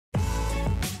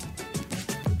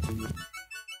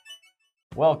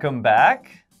Welcome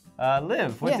back.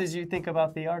 Liv, what did you think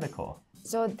about the article?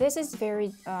 So this is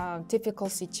very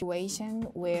difficult situation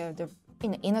where the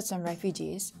innocent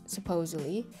refugees,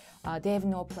 supposedly, they have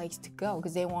no place to go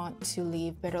because they want to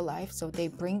live better life. So they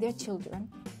bring their children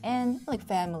and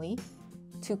family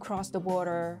to cross the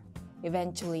border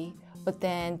eventually. But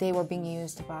then they were being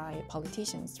used by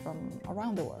politicians from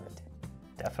around the world.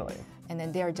 Definitely. And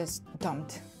then they're just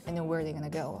dumped. And then where are they going to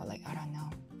go? I don't know.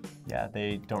 Yeah,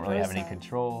 they don't really have any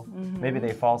control. Maybe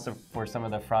they fall for some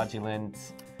of the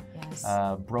fraudulent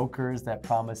brokers that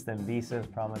promise them visas,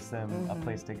 promise them a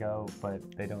place to go, but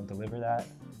they don't deliver that.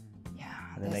 Yeah,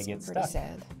 and then they get pretty stuck.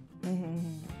 Sad.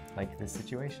 Like this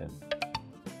situation.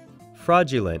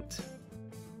 Fraudulent.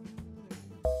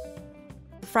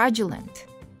 Fraudulent.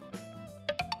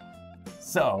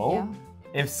 So,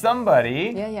 if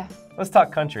somebody, let's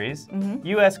talk countries,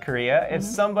 US, Korea, if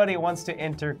somebody wants to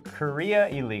enter Korea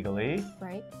illegally,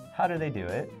 how do they do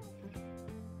it?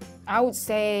 I would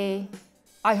say,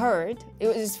 I heard, it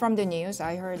was from the news,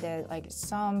 I heard that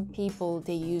some people,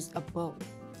 they used a boat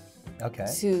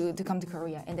to come to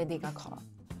Korea and then they got caught.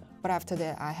 But after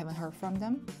that, I haven't heard from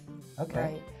them.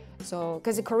 Okay. So,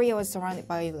 because Korea was surrounded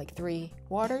by 3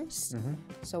 waters,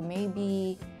 so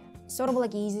maybe sort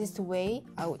of easiest way,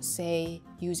 I would say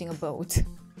using a boat,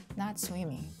 not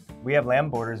swimming. We have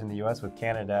land borders in the US with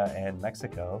Canada and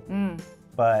Mexico,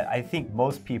 but I think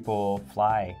most people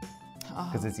fly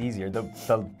because it's easier.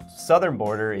 The southern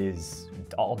border is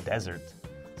all desert,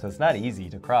 so it's not easy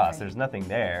to cross. There's nothing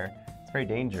there. It's very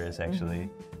dangerous actually.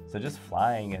 So just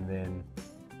flying and then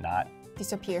not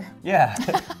disappear. Yeah,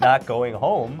 not going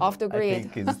home. Off the grid. I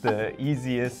think is the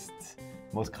easiest,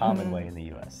 most common way in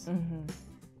the US.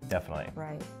 Definitely.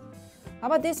 Right. How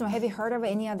about this one? Have you heard of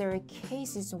any other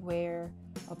cases where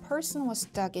a person was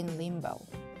stuck in limbo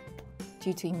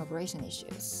due to immigration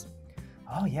issues?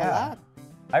 Oh yeah.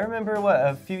 I remember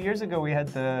a few years ago we had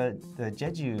the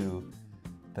Jeju,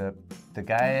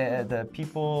 the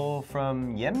people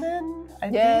from Yemen, I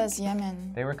think? Yes,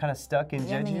 Yemen. They were kind of stuck in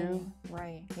Jeju.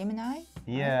 Right. Yemeni?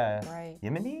 Yeah. Right.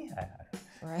 Yemeni?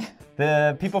 Right.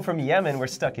 The people from Yemen were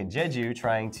stuck in Jeju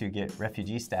trying to get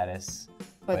refugee status.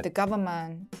 But the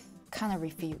government kind of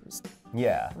refused.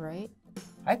 Yeah. Right?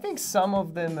 I think some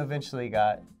of them eventually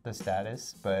got the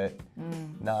status, but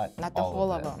not the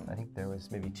whole of them. I think there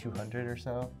was maybe 200 or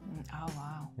so. Oh,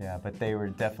 wow. Yeah, but they were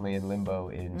definitely in limbo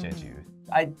in Jeju.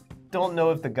 I don't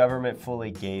know if the government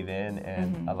fully gave in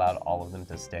and allowed all of them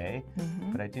to stay,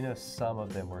 but I do know some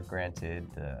of them were granted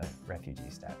the refugee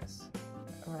status.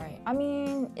 Right. I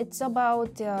mean, it's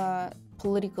about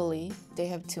politically, they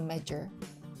have to measure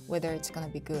whether it's going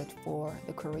to be good for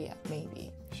the Korea, maybe.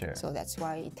 Sure. So that's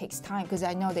why it takes time, because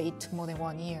I know that it took more than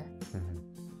 1 year.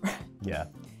 Yeah.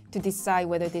 To decide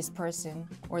whether this person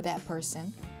or that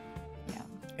person. Yeah.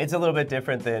 It's a little bit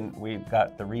different than we've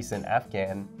got the recent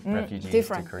Afghan refugees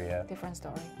to Korea. Different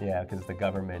story. Yeah, because the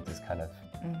government is kind of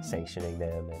sanctioning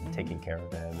them and taking care of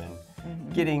them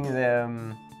and getting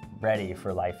them ready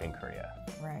for life in Korea.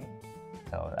 Right.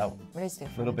 So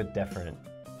a little bit different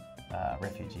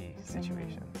refugee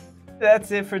situation.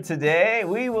 That's it for today.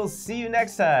 We will see you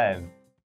next time.